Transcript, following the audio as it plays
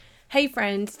Hey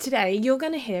friend, today you're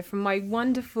going to hear from my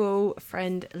wonderful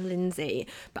friend Lindsay,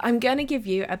 but I'm going to give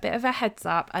you a bit of a heads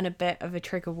up and a bit of a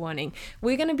trigger warning.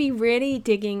 We're going to be really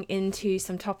digging into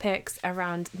some topics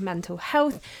around mental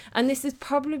health, and this is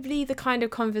probably the kind of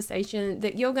conversation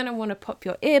that you're going to want to pop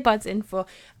your earbuds in for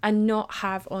and not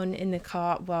have on in the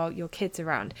car while your kids are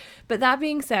around. But that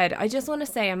being said, I just want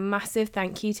to say a massive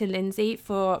thank you to Lindsay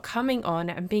for coming on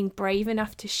and being brave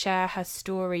enough to share her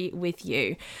story with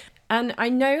you. And I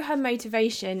know her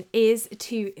motivation is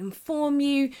to inform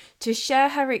you, to share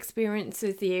her experience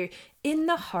with you, in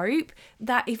the hope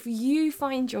that if you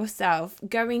find yourself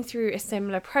going through a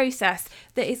similar process,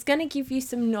 that it's going to give you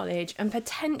some knowledge and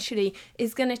potentially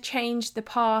is going to change the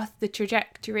path, the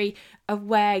trajectory of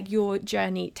where your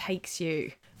journey takes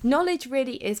you. Knowledge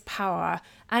really is power,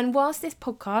 and whilst this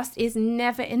podcast is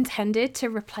never intended to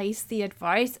replace the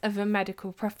advice of a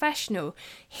medical professional,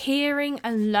 hearing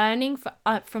and learning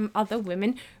from other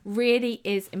women really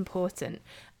is important.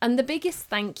 And the biggest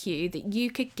thank you that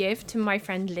you could give to my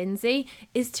friend Lindsay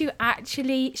is to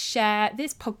actually share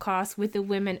this podcast with the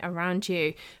women around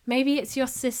you. Maybe it's your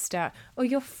sister or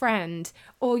your friend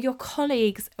or your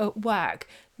colleagues at work.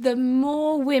 The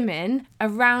more women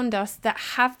around us that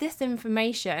have this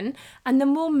information and the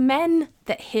more men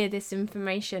that hear this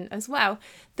information as well,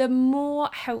 the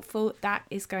more helpful that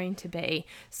is going to be.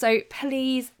 So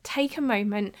please take a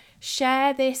moment,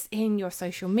 share this in your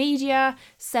social media,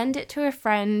 send it to a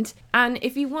friend. And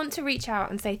if you want to reach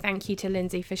out and say thank you to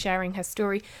Lindsay for sharing her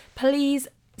story, please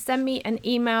send me an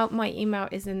email. My email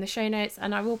is in the show notes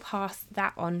and I will pass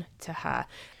that on to her.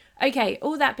 Okay,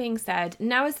 all that being said,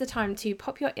 now is the time to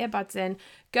pop your earbuds in,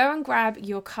 go and grab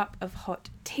your cup of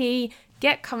hot tea,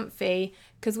 get comfy,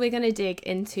 because we're going to dig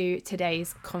into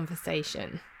today's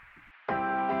conversation.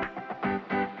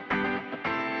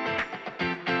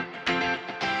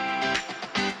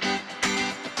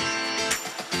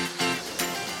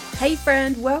 Hey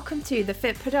friend, welcome to the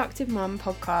Fit Productive Mum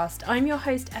podcast. I'm your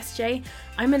host SJ.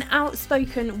 I'm an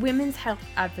outspoken women's health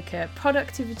advocate,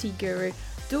 productivity guru,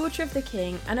 daughter of the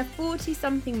king, and a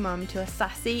 40-something mum to a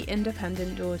sassy,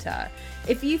 independent daughter.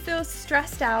 If you feel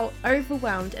stressed out,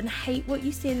 overwhelmed, and hate what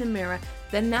you see in the mirror,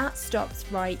 then that stops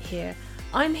right here.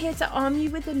 I'm here to arm you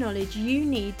with the knowledge you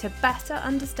need to better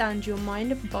understand your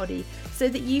mind and body so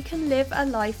that you can live a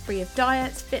life free of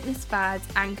diets, fitness fads,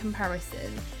 and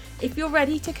comparison. If you're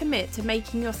ready to commit to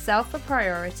making yourself a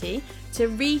priority, to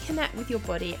reconnect with your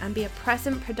body and be a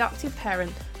present, productive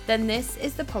parent, then this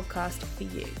is the podcast for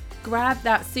you. Grab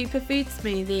that superfood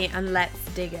smoothie and let's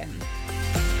dig in.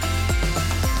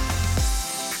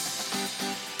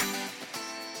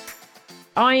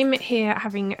 I'm here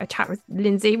having a chat with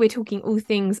Lindsay. We're talking all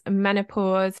things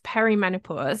menopause,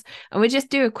 perimenopause, and we'll just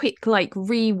do a quick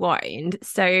rewind.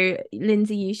 So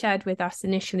Lindsay, you shared with us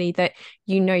initially that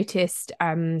you noticed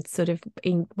when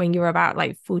you were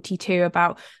about 42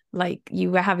 about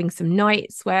you were having some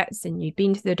night sweats and you'd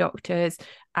been to the doctors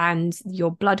and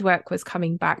your blood work was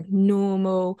coming back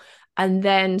normal. And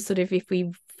then if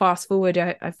we fast forward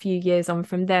a few years on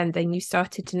from then you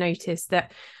started to notice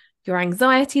that your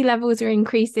anxiety levels are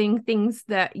increasing, things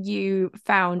that you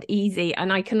found easy.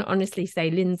 And I can honestly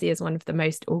say Lindsay is one of the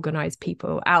most organized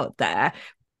people out there.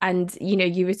 And,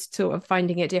 you were sort of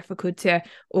finding it difficult to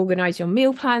organize your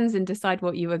meal plans and decide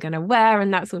what you were going to wear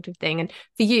and that sort of thing. And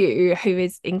for you, who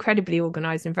is incredibly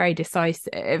organized and very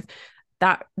decisive,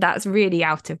 that's really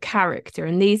out of character.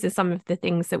 And these are some of the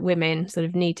things that women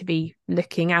need to be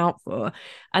looking out for.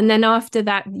 And then after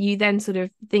that, you then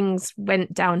things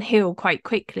went downhill quite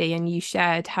quickly, and you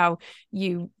shared how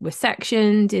you were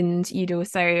sectioned and you'd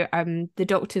also the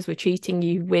doctors were treating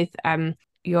you with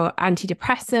your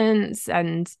antidepressants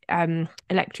and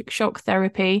electric shock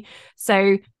therapy.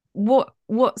 So what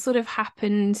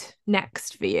happened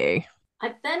next for you?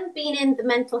 I've then been in the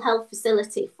mental health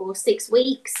facility for 6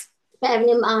 weeks. Bearing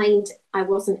in mind, I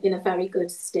wasn't in a very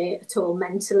good state at all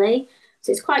mentally.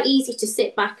 So it's quite easy to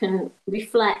sit back and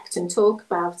reflect and talk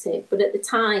about it. But at the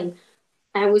time,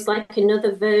 I was like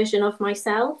another version of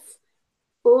myself.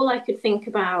 All I could think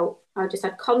about, I just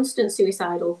had constant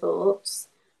suicidal thoughts,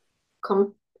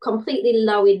 completely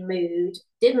low in mood,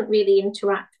 didn't really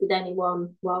interact with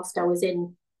anyone whilst I was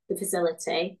in the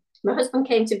facility. My husband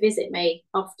came to visit me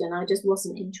often. I just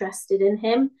wasn't interested in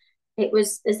him. It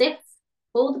was as if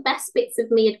all the best bits of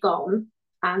me had gone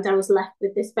and I was left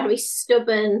with this very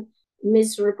stubborn,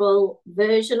 miserable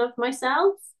version of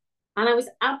myself. And I was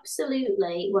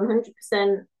absolutely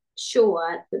 100%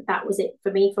 sure that that was it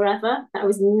for me forever, that I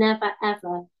was never,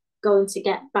 ever going to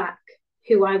get back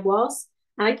who I was.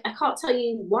 And I can't tell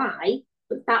you why,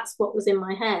 but that's what was in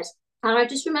my head. And I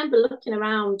just remember looking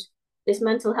around this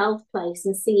mental health place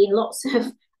and seeing lots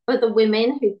of other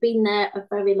women who've been there a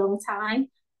very long time.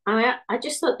 I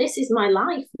just thought, this is my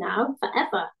life now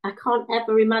forever. I can't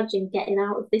ever imagine getting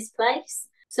out of this place.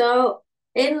 So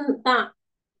in that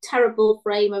terrible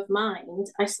frame of mind,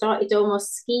 I started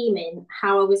almost scheming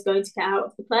how I was going to get out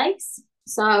of the place.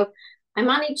 So I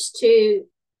managed to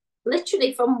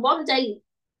literally from one day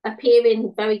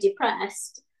appearing very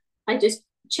depressed, I just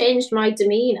changed my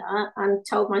demeanor and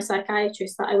told my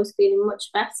psychiatrist that I was feeling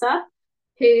much better,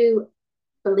 who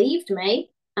believed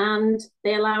me, and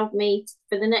they allowed me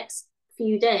for the next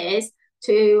few days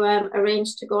to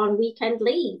arrange to go on weekend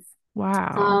leave.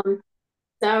 Wow.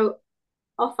 So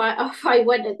off I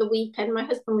went at the weekend. My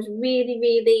husband was really,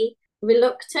 really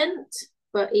reluctant,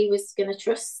 but he was going to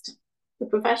trust the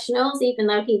professionals, even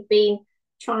though he'd been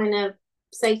trying to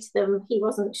say to them he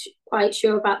wasn't quite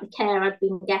sure about the care I'd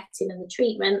been getting and the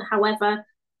treatment. However,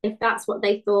 if that's what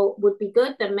they thought would be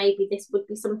good, then maybe this would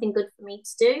be something good for me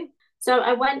to do. So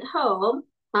I went home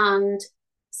and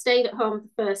stayed at home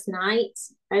the first night.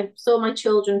 I saw my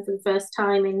children for the first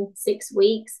time in 6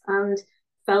 weeks and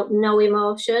felt no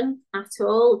emotion at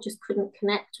all, just couldn't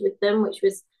connect with them, which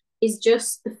is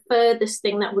just the furthest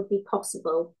thing that would be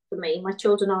possible for me. My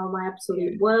children are my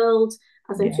absolute world,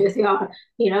 as I'm sure they are,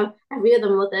 every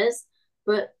other mother's.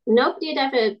 But nobody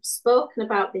had ever spoken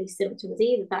about these symptoms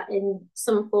either, that in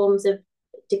some forms of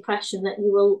depression that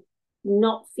you will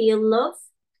not feel love.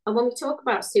 And when we talk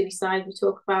about suicide, we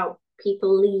talk about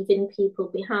people leaving people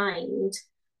behind.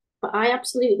 But I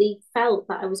absolutely felt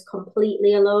that I was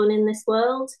completely alone in this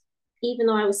world. Even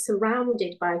though I was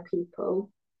surrounded by people,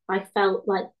 I felt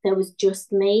like there was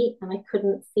just me and I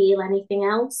couldn't feel anything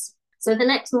else. So the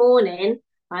next morning,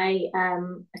 I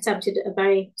attempted a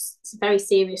very, very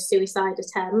serious suicide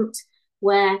attempt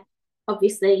where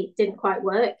obviously didn't quite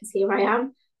work because here I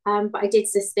am. But I did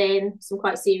sustain some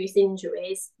quite serious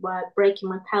injuries, were breaking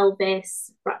my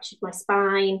pelvis, fractured my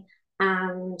spine,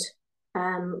 and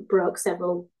broke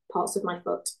several parts of my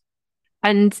foot.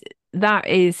 And that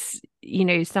is,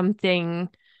 something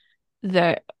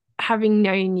that, having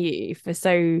known you for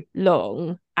so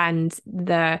long, and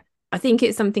I think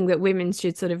it's something that women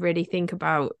should sort of really think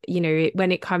about,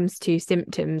 when it comes to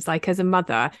symptoms. Like, as a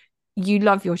mother, you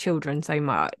love your children so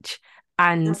much,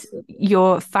 and Absolutely.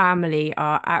 your family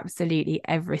are absolutely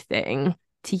everything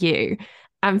to you.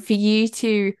 And for you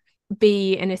to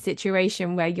be in a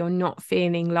situation where you're not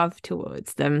feeling love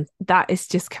towards them, that is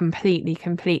just completely,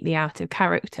 completely out of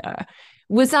character.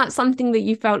 Was that something that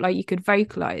you felt like you could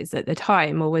vocalize at the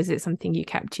time, or was it something you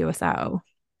kept to yourself?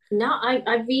 No,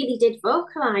 I really did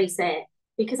vocalize it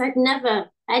because I'd never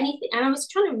anything, and I was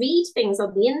trying to read things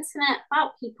on the internet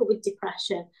about people with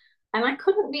depression, and I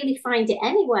couldn't really find it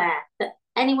anywhere that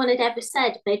anyone had ever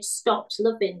said they'd stopped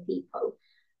loving people.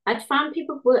 I'd found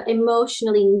people were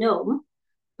emotionally numb,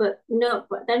 but no,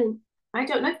 but then I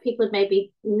don't know if people had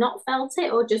maybe not felt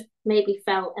it or just maybe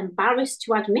felt embarrassed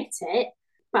to admit it.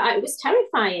 But it was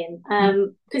terrifying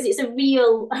because it's a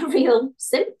real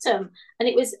symptom, and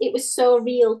it was so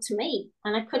real to me,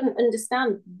 and I couldn't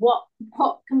understand what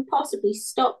can possibly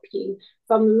stop you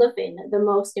from loving the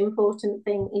most important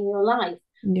thing in your life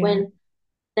Yeah. when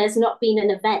there's not been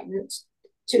an event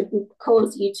to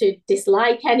cause you to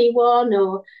dislike anyone,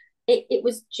 or it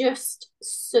was just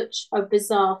such a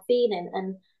bizarre feeling.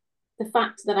 And the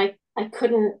fact that I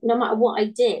couldn't, no matter what I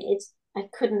did, I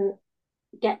couldn't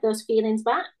get those feelings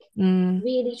back. Mm.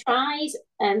 Really tried,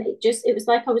 and it was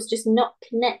like I was just not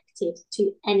connected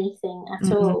to anything at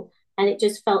Mm. all, and it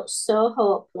just felt so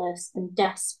hopeless and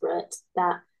desperate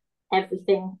that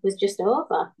everything was just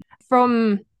over.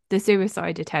 From the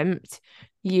suicide attempt,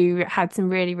 you had some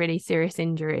really, really serious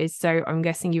injuries. So I'm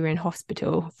guessing you were in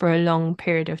hospital for a long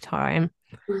period of time.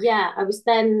 Yeah, I was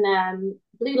then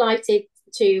blue lighted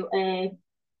to a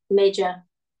major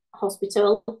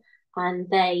hospital, and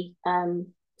they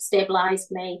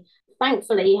stabilized me.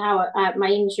 Thankfully, how my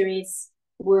injuries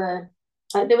were,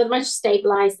 they were managed to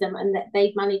stabilize them, and that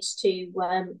they managed to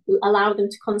allow them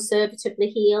to conservatively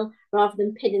heal rather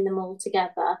than pinning them all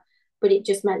together. But it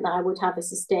just meant that I would have a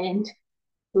sustained,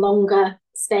 longer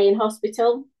stay in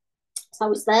hospital. So I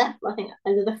was there, I think,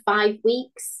 another 5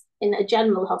 weeks in a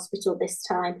general hospital this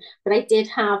time. But I did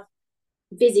have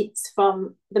visits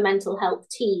from the mental health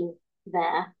team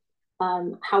there.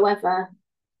 However,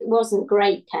 it wasn't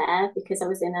great care because I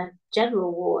was in a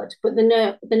general ward, but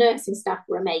the nursing staff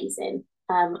were amazing.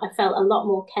 I felt a lot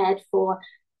more cared for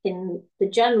in the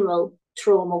general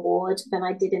trauma ward than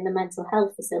I did in the mental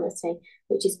health facility,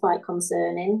 which is quite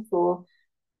concerning for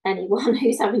anyone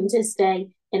who's having to stay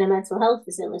in a mental health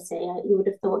facility. You would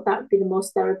have thought that would be the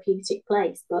most therapeutic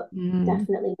place, but Mm.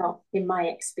 definitely not in my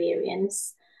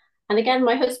experience. And again,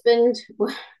 my husband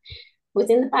was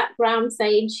in the background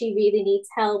saying she really needs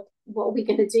help. What are we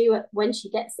going to do when she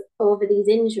gets over these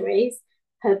injuries?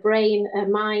 Her brain, her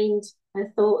mind,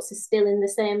 her thoughts are still in the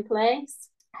same place.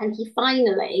 And he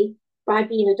finally, by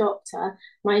being a doctor,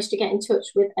 managed to get in touch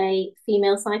with a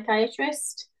female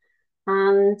psychiatrist.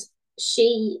 And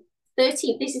she,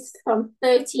 13, this is from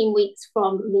 13 weeks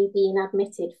from me being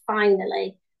admitted,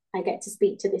 finally, I get to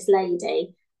speak to this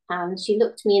lady. And she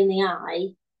looked me in the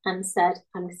eye and said,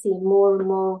 I'm seeing more and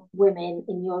more women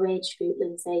in your age group,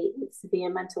 Lindsay, with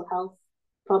severe mental health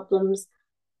problems.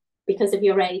 Because of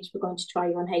your age, we're going to try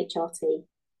you on HRT.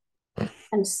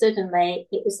 And suddenly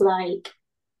it was like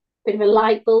a bit of a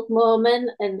light bulb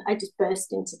moment, and I just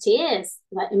burst into tears.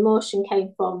 Like emotion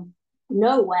came from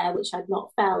nowhere, which I'd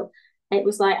not felt. And it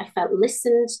was like I felt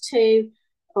listened to,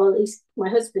 or at least my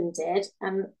husband did.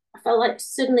 And I felt like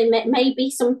suddenly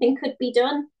maybe something could be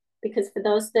done, because for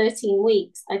those 13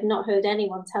 weeks, I'd not heard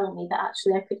anyone tell me that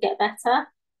actually I could get better.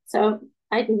 So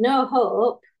I had no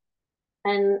hope.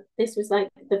 And this was like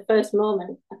the first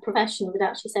moment a professional had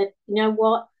actually said, you know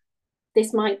what,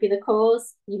 this might be the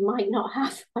cause. You might not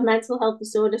have a mental health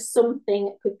disorder.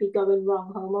 Something could be going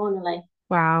wrong hormonally.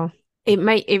 Wow. It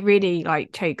really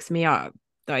like chokes me up,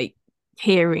 like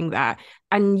hearing that.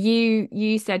 And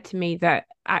you said to me that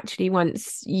actually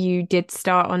once you did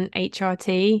start on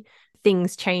HRT,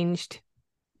 things changed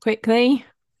quickly.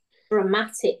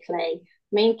 Dramatically.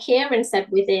 I mean, Kieran said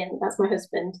that's my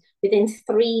husband, within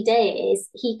 3 days,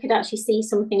 he could actually see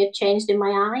something had changed in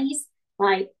my eyes.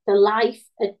 Like the life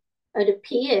had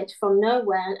appeared from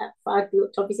nowhere. I'd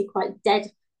looked obviously quite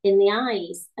dead in the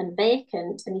eyes and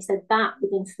vacant. And he said that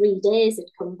within 3 days had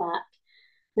come back.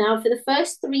 Now, for the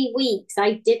first 3 weeks,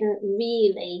 I didn't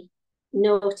really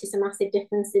notice a massive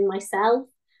difference in myself,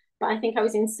 but I think I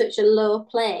was in such a low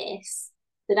place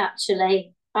that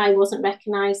actually I wasn't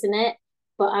recognizing it.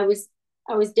 But I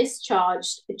was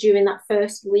discharged during that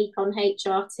first week on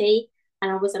HRT,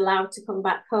 and I was allowed to come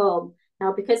back home.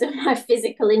 Now, because of my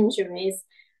physical injuries,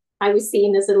 I was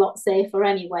seen as a lot safer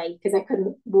anyway, because I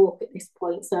couldn't walk at this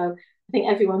point. So I think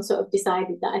everyone sort of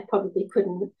decided that I probably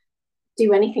couldn't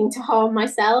do anything to harm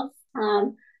myself.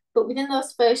 But within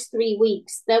those first 3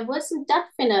 weeks, there were some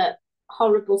definite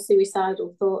horrible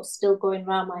suicidal thoughts still going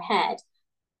around my head,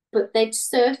 but they'd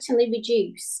certainly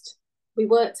reduced. We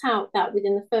worked out that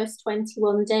within the first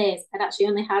 21 days, I'd actually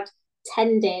only had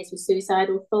 10 days with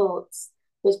suicidal thoughts.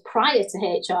 Whereas prior to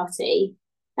HRT,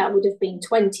 that would have been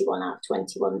 21 out of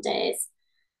 21 days.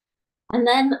 And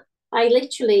then I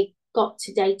literally got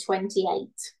to day 28,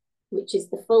 which is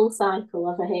the full cycle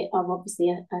of obviously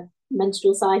a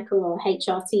menstrual cycle or a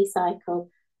HRT cycle.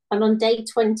 And on day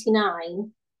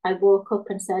 29, I woke up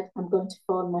and said, I'm going to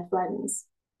phone my friends.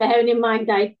 Bearing in mind,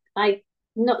 I'd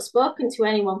not spoken to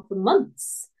anyone for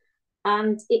months.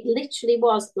 And it literally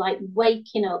was like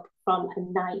waking up from a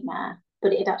nightmare,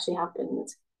 but it had actually happened.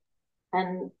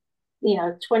 And,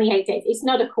 28 days, it's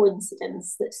not a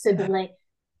coincidence that suddenly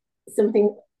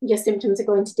your symptoms are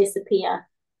going to disappear.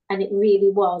 And it really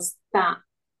was that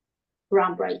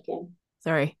groundbreaking.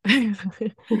 Sorry.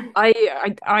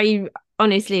 I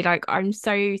honestly like I'm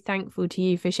so thankful to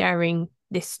you for sharing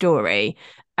this story.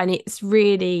 And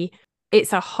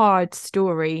it's a hard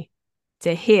story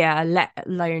to hear, let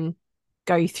alone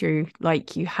go through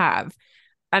like you have.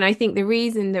 And I think the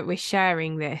reason that we're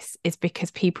sharing this is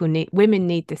because women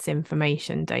need this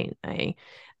information, don't they?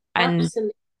 And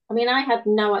Absolutely. I mean, I had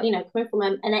coming from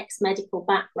an ex-medical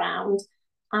background,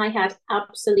 I had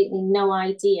absolutely no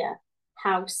idea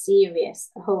how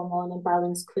serious a hormone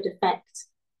imbalance could affect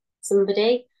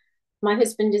somebody. My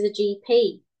husband is a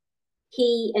GP.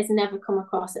 He has never come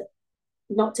across it,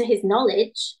 not to his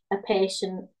knowledge, a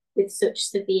patient with such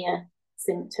severe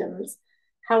symptoms.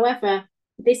 However,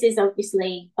 this is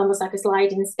obviously almost like a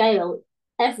sliding scale.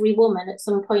 Every woman at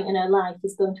some point in her life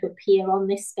is going to appear on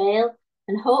this scale,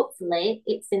 and hopefully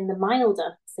it's in the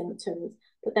milder symptoms,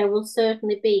 but there will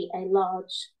certainly be a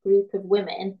large group of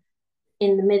women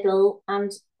in the middle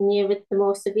and near the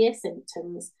more severe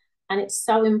symptoms. And it's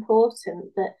so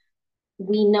important that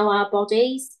we know our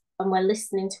bodies and we're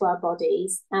listening to our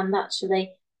bodies, and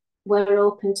actually we're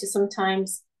open to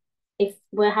sometimes, if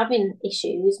we're having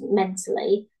issues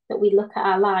mentally, that we look at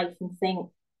our life and think,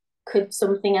 could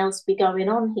something else be going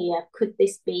on here? Could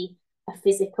this be a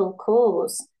physical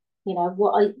cause?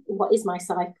 What is my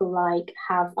cycle like?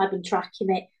 Have I been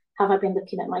tracking it? Have I been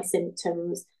looking at my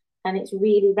symptoms? And it's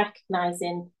really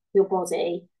recognizing your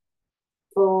body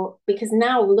for, because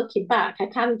now looking back, I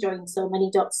can join so many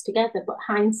dots together, but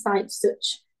hindsight's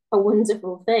such a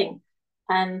wonderful thing.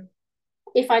 And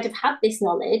if I'd have had this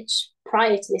knowledge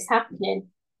prior to this happening,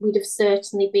 we'd have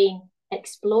certainly been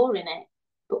exploring it,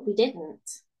 but we didn't.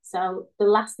 So the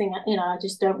last thing, I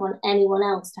just don't want anyone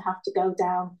else to have to go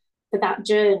down for that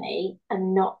journey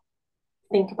and not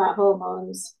think about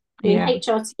hormones. I mean, Yeah.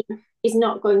 HRT is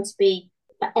not going to be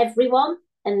for everyone,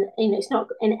 and it's not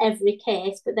in every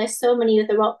case, but there's so many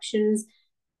other options.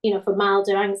 For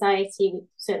milder anxiety,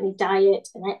 certainly diet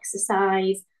and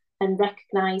exercise, and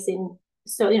recognizing,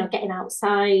 so getting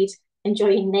outside,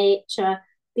 enjoying nature.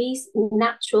 These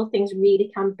natural things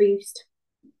really can boost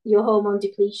your hormone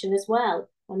depletion as well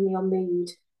and your mood.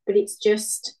 But it's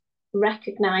just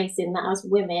recognizing that as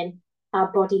women,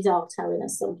 our bodies are telling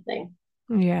us something.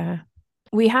 Yeah.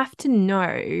 We have to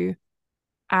know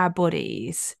our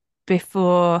bodies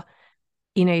before,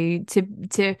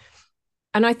 to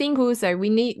and I think also we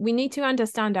need to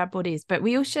understand our bodies, but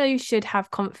we also should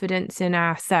have confidence in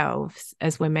ourselves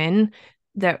as women,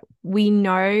 that we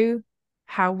know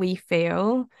how we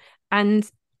feel. And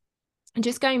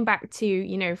just going back to,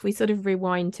 if we sort of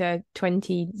rewind to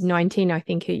 2019, I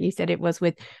think you said it was,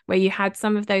 with where you had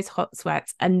some of those hot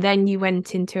sweats and then you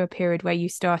went into a period where you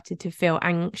started to feel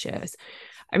anxious.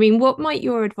 I mean, what might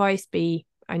your advice be?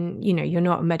 And, you're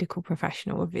not a medical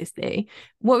professional, obviously.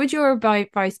 What would your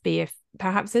advice be if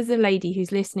perhaps there's a lady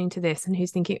who's listening to this and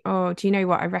who's thinking, oh, do you know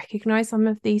what? I recognize some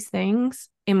of these things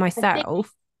in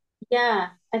myself.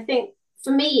 I think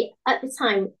for me at the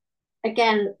time,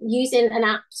 again, using an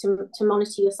app to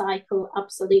monitor your cycle,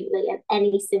 absolutely, and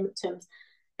any symptoms.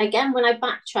 Again, when I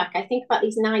backtrack, I think about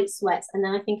these night sweats, and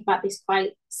then I think about this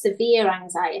quite severe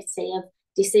anxiety of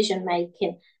decision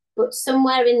making. But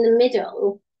somewhere in the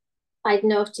middle, I'd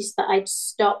noticed that I'd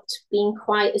stopped being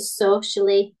quite as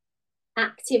socially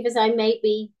active as I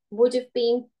maybe would have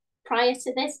been prior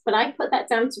to this. But I put that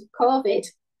down to COVID,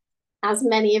 as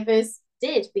many of us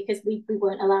did, because we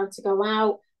weren't allowed to go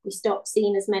out. We stopped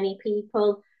seeing as many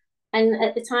people. And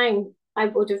at the time, I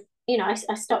would have,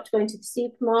 I stopped going to the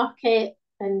supermarket.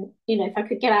 And, if I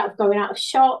could get out of going out of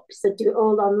shops, I'd do it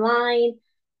all online.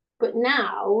 But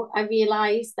now I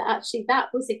realise that actually that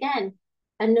was, again,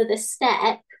 another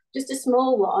step, just a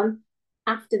small one,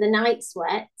 after the night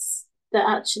sweats, that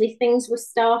actually things were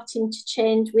starting to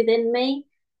change within me.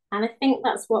 And I think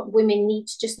that's what women need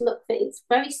to just look for. It's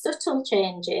very subtle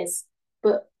changes,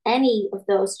 but any of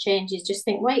those changes, just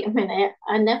think, wait a minute,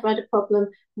 I never had a problem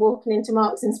walking into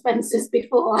Marks and Spencer's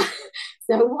before.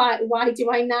 So why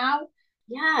do I now?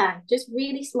 Yeah, just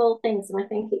really small things. And I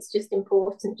think it's just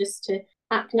important just to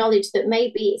acknowledge that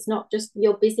maybe it's not just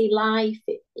your busy life.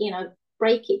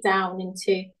 Break it down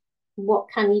into what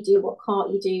can you do, what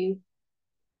can't you do,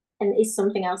 and is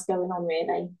something else going on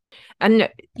really. And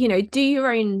do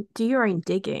your own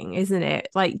digging, isn't it?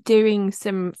 Like doing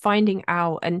some finding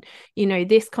out. And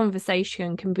this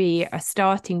conversation can be a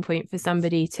starting point for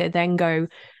somebody to then go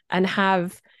and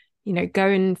have, go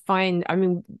and find. I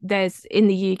mean, there's in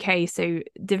the UK, so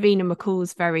Davina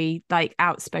McCall's very like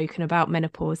outspoken about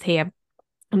menopause here,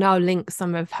 and I'll link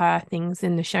some of her things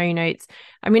in the show notes.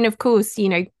 I mean, of course,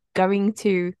 going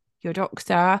to your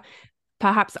doctor,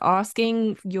 perhaps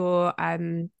asking your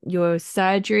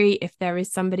surgery if there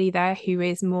is somebody there who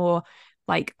is more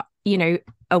like,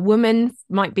 a woman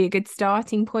might be a good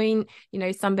starting point,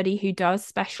 somebody who does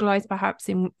specialize perhaps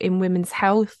in women's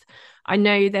health. I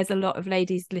know there's a lot of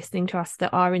ladies listening to us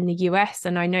that are in the US,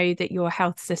 and I know that your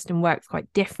health system works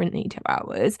quite differently to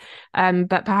ours,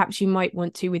 but perhaps you might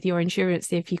want to, with your insurance,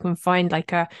 see if you can find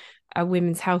like a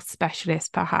women's health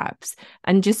specialist perhaps,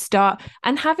 and just start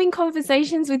and having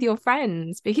conversations with your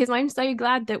friends, because I'm so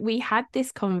glad that we had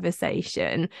this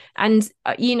conversation. And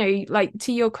like,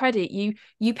 to your credit,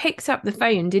 you picked up the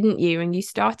phone, didn't you, and you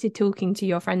started talking to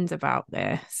your friends about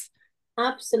this.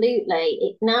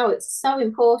 Absolutely. Now it's so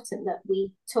important that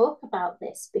we talk about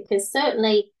this, because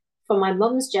certainly for my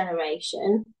mum's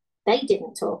generation, they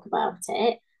didn't talk about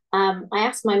it. I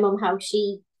asked my mum how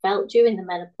she felt during the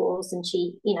menopause, and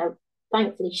she,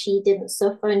 thankfully she didn't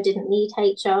suffer and didn't need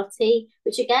HRT,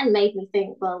 which again made me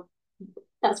think, well,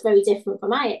 that's very different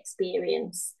from my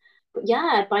experience. But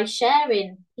yeah, by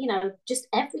sharing, just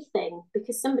everything,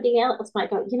 because somebody else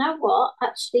might go, you know what,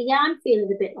 actually, yeah, I'm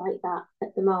feeling a bit like that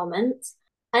at the moment.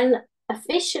 And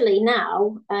officially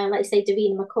now, like I say,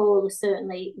 Davina McCall has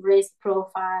certainly raised the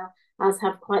profile, as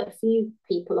have quite a few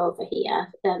people over here,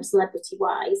 celebrity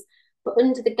wise. But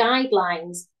under the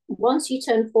guidelines, once you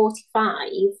turn 45,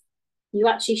 you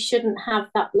actually shouldn't have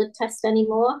that blood test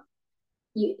anymore.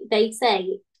 They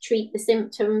say treat the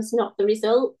symptoms, not the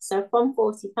result. So from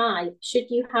 45, should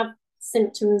you have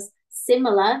symptoms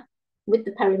similar with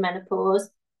the perimenopause,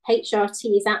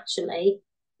 HRT is actually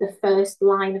the first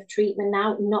line of treatment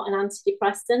now, not an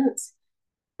antidepressant.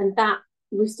 And that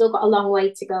we've still got a long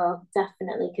way to go,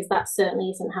 definitely, because that certainly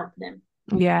isn't happening.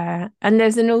 Yeah, and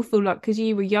there's an awful lot, because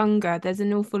you were younger, there's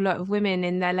an awful lot of women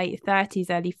in their late 30s,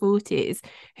 early 40s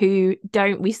who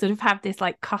we sort of have this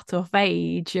like cut-off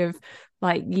age of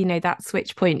like, you know, that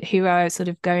switch point, who are sort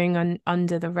of going on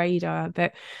under the radar.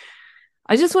 But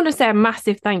I just want to say a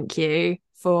massive thank you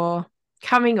for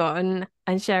coming on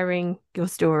and sharing your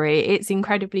story. It's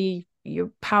incredibly,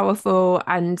 you're powerful,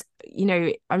 and you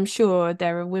know, I'm sure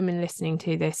there are women listening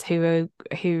to this who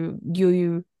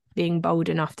you being bold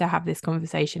enough to have this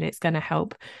conversation, it's going to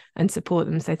help and support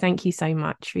them. So thank you so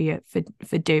much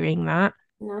for doing that.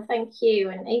 No, thank you.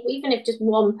 And even if just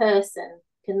one person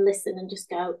can listen and just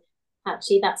go,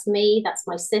 actually, that's me, that's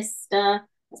my sister,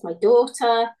 that's my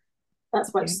daughter.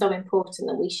 That's what's so important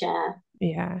that we share.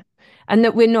 Yeah. And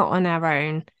that we're not on our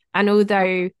own. And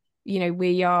although, you know,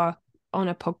 we are on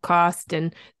a podcast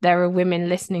and there are women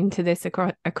listening to this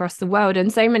across the world,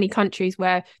 and so many countries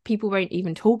where people won't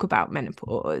even talk about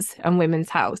menopause and women's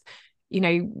health, you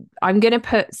know, I'm going to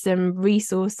put some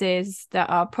resources that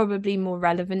are probably more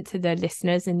relevant to the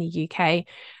listeners in the UK,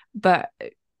 but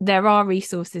there are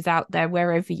resources out there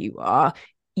wherever you are.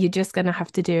 You're just going to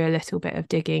have to do a little bit of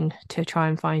digging to try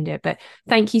and find it. But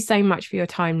thank you so much for your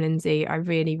time, Lindsay. I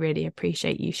really, really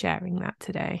appreciate you sharing that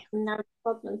today. No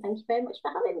problem. Thank you very much for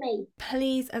having me.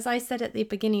 Please, as I said at the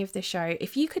beginning of the show,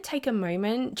 if you could take a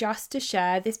moment just to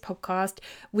share this podcast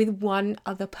with one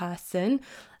other person,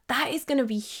 that is going to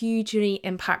be hugely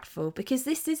impactful, because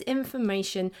this is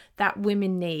information that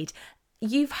women need.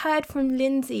 You've heard from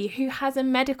Lindsay, who has a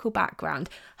medical background.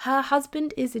 Her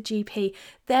husband is a GP.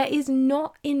 There is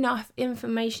not enough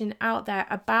information out there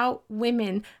about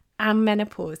women and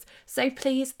menopause. So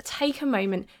please take a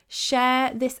moment,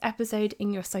 share this episode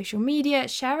in your social media,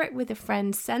 share it with a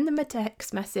friend, send them a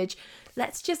text message.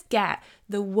 Let's just get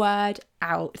the word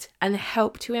out and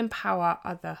help to empower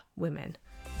other women.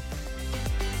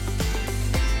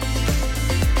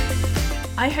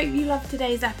 I hope you loved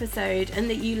today's episode and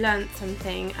that you learned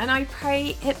something, and I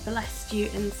pray it blessed you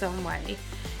in some way.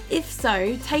 If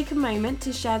so, take a moment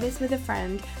to share this with a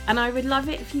friend, and I would love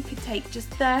it if you could take just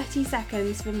 30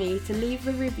 seconds for me to leave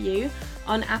a review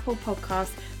on Apple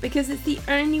Podcasts, because it's the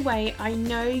only way I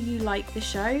know you like the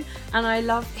show, and I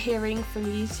love hearing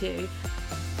from you too.